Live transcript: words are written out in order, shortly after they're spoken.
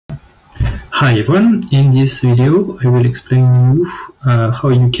Hi everyone, in this video I will explain you how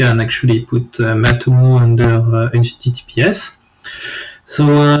you can actually put Matomo under HTTPS.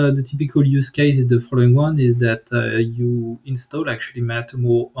 So the typical use case is the following one, is that you install actually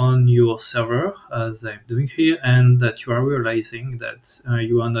Matomo on your server, as I'm doing here, and that you are realizing that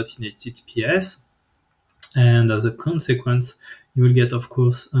you are not in HTTPS, and as a consequence you will get, of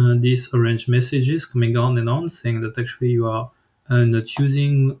course, these orange messages coming on and on saying that actually you are not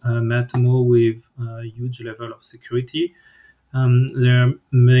using Matomo with a huge level of security. There are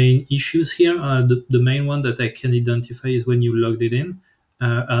main issues here. The main one that I can identify is when you logged it in,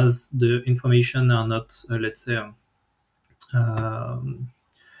 as the information are not, let's say, how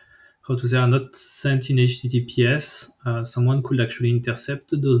to say, are not sent in HTTPS, someone could actually intercept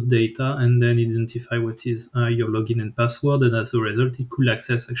those data and then identify what is your login and password, and as a result, it could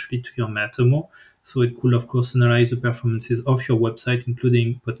access actually to your Matomo. So it could, of course, analyze the performances of your website,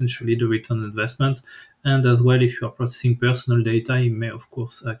 including potentially the return on investment. And as well, if you are processing personal data, you may, of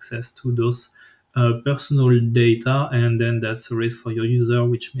course, access to those personal data, and then that's a risk for your user,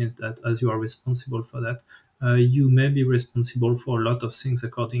 which means that as you are responsible for that, you may be responsible for a lot of things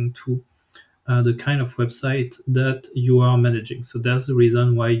according to the kind of website that you are managing. So that's the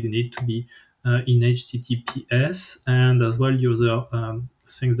reason why you need to be in HTTPS. And as well, the other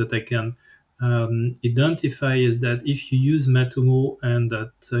things that I can identify is that if you use Matomo and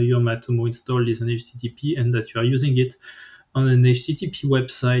that your Matomo installed is an HTTP and that you are using it on an HTTP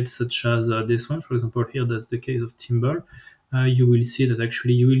website such as this one, for example, here that's the case of Timber, you will see that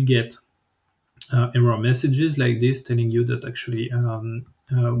actually you will get error messages like this telling you that actually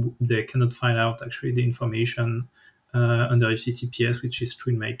they cannot find out actually the information under HTTPS, which is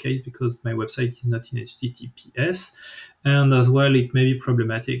true in my case because my website is not in HTTPS. And as well, it may be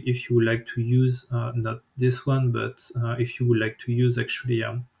problematic if you would like to use not this one, but if you would like to use actually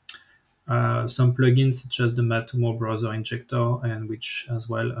some plugins such as the Matomo browser injector, and which as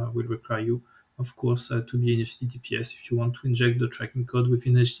well will require you, of course, to be in HTTPS if you want to inject the tracking code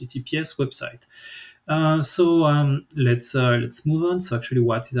within HTTPS website. Let's move on. So actually,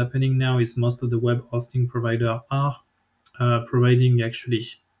 what is happening now is most of the web hosting provider are providing actually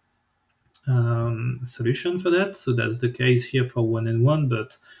solution for that. So that's the case here for 1&1,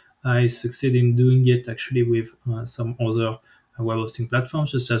 but I succeed in doing it actually with some other web hosting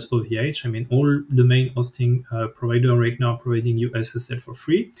platforms such as OVH. I mean, all the main hosting provider right now are providing you SSL for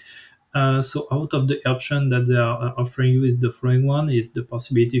free. So out of the option that they are offering you is the following one, is the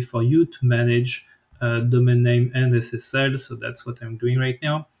possibility for you to manage domain name and SSL. So that's what I'm doing right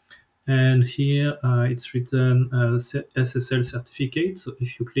now. And here it's written SSL certificate. So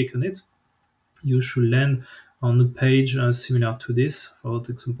if you click on it, you should land on a page similar to this. For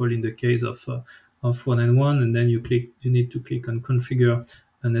example, in the case of 1&1, and then you need to click on configure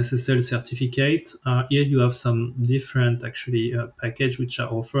an SSL certificate. Here you have some different actually package which are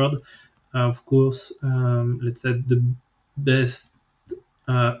offered. Of course, let's say the best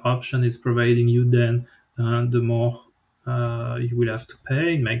option is providing you then the more you will have to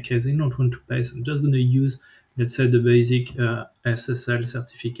pay. In my case, I don't want to pay, so I'm just going to use, let's say, the basic SSL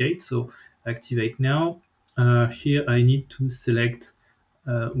certificate. So activate now. Here I need to select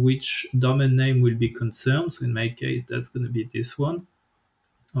which domain name will be concerned. So in my case, that's going to be this one.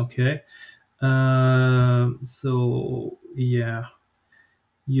 Okay. So yeah,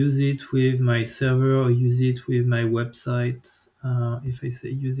 use it with my server, or use it with my website. If I say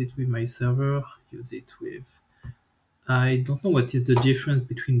use it with my server, use it with, I don't know what is the difference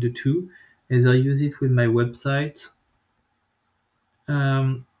between the two, as I use it with my website.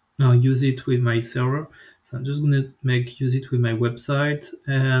 Now use it with my server. So I'm just going to make use it with my website,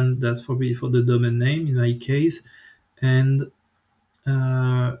 and that's probably for the domain name in my case. And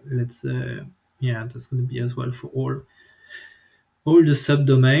let's say, yeah, that's going to be as well for all the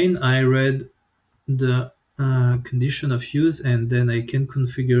subdomain. I read the condition of use, and then I can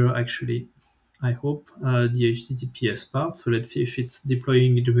configure actually, I hope, the HTTPS part. So let's see if it's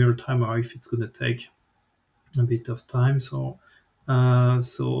deploying in real time or if it's going to take a bit of time. So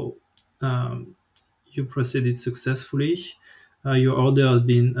you proceeded successfully. Your order has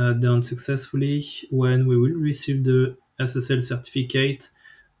been done successfully. When we will receive the SSL certificate,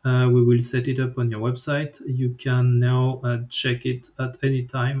 we will set it up on your website. You can now check it at any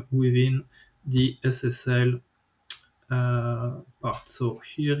time within the SSL part. So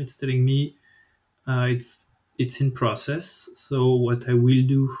here it's telling me it's in process. So what I will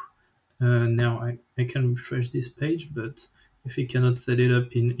do now, I can refresh this page, but if I cannot set it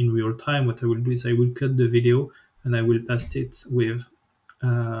up in real time, what I will do is I will cut the video and I will paste it with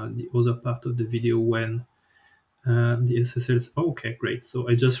the other part of the video when The SSLs. Okay, great. So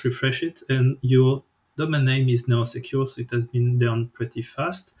I just refresh it, and your domain name is now secure. So it has been done pretty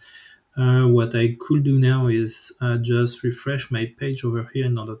fast. What I could do now is just refresh my page over here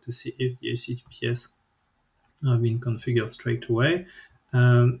in order to see if the HTTPS have been configured straight away.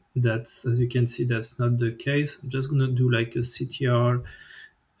 That's, as you can see, that's not the case. I'm just gonna do like a CTR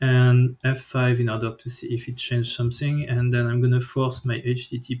and F5 in order to see if it changed something, and then I'm gonna force my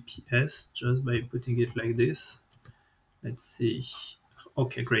HTTPS just by putting it like this. Let's see.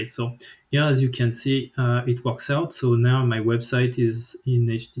 Okay, great. So yeah, as you can see, it works out. So now my website is in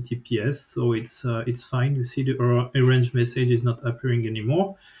HTTPS, so it's fine. You see the orange message is not appearing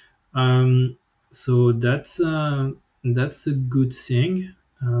anymore. So that's a good thing.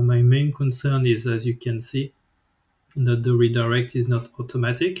 My main concern is, as you can see, that the redirect is not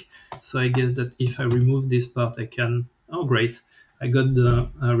automatic. So I guess that if I remove this part, I can. Oh, great! I got the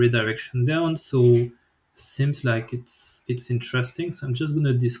redirection down. So seems like it's interesting. So I'm just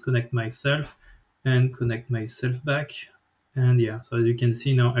gonna disconnect myself and connect myself back. And yeah, so as you can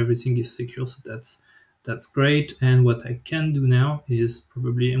see now, everything is secure. So that's great. And what I can do now is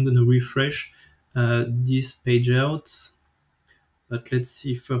probably I'm gonna refresh this page out. But let's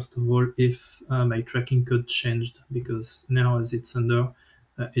see first of all if my tracking code changed, because now as it's under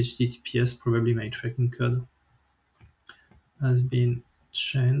HTTPS, probably my tracking code has been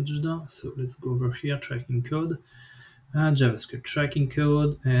changed. So let's go over here, tracking code, JavaScript tracking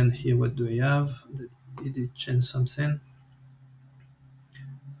code, and here what do I have? Did it change something?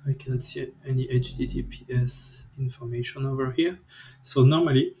 I cannot see any HTTPS information over here. So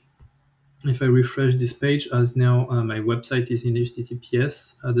normally, if I refresh this page, as now my website is in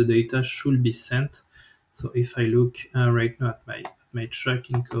HTTPS, the data should be sent. So if I look right now at my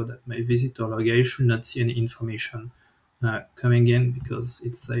tracking code, at my visitor log, I should not see any information coming in, because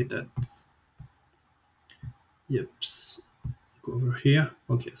it said that, yep, go over here.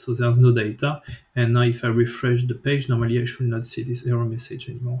 Okay, so there's no data. And now if I refresh the page, normally I should not see this error message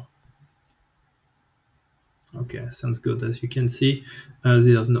anymore. Okay, sounds good. As you can see,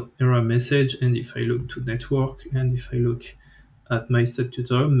 there's no error message. And if I look to network, and if I look at my stat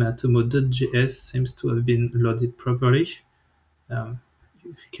tutorial, Matomo.js seems to have been loaded properly.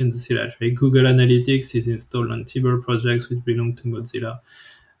 You can see that, right? Google Analytics is installed on Tiber projects which belong to Mozilla.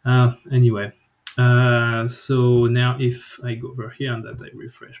 Anyway, so now if I go over here and that I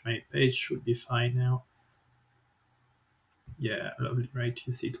refresh my page, should be fine now. Yeah, lovely, right?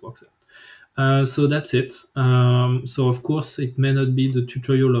 You see it works out. So that's it. So of course it may not be the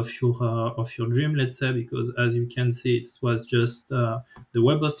tutorial of your dream, let's say, because as you can see, it was just the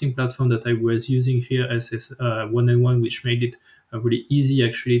web hosting platform that I was using here, SS1N1, which made it really easy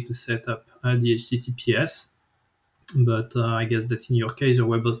actually to set up the HTTPS. But I guess that in your case, your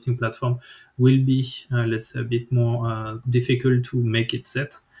web hosting platform will be, let's say, a bit more difficult to make it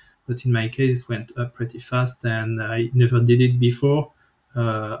set. But in my case, it went up pretty fast, and I never did it before.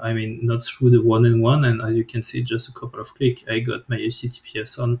 I mean, not through the one-on-one, and as you can see, just a couple of clicks, I got my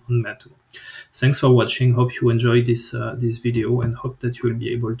HTTPS on Matomo. Thanks for watching. Hope you enjoyed this video, and hope that you will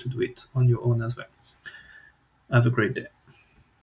be able to do it on your own as well. Have a great day.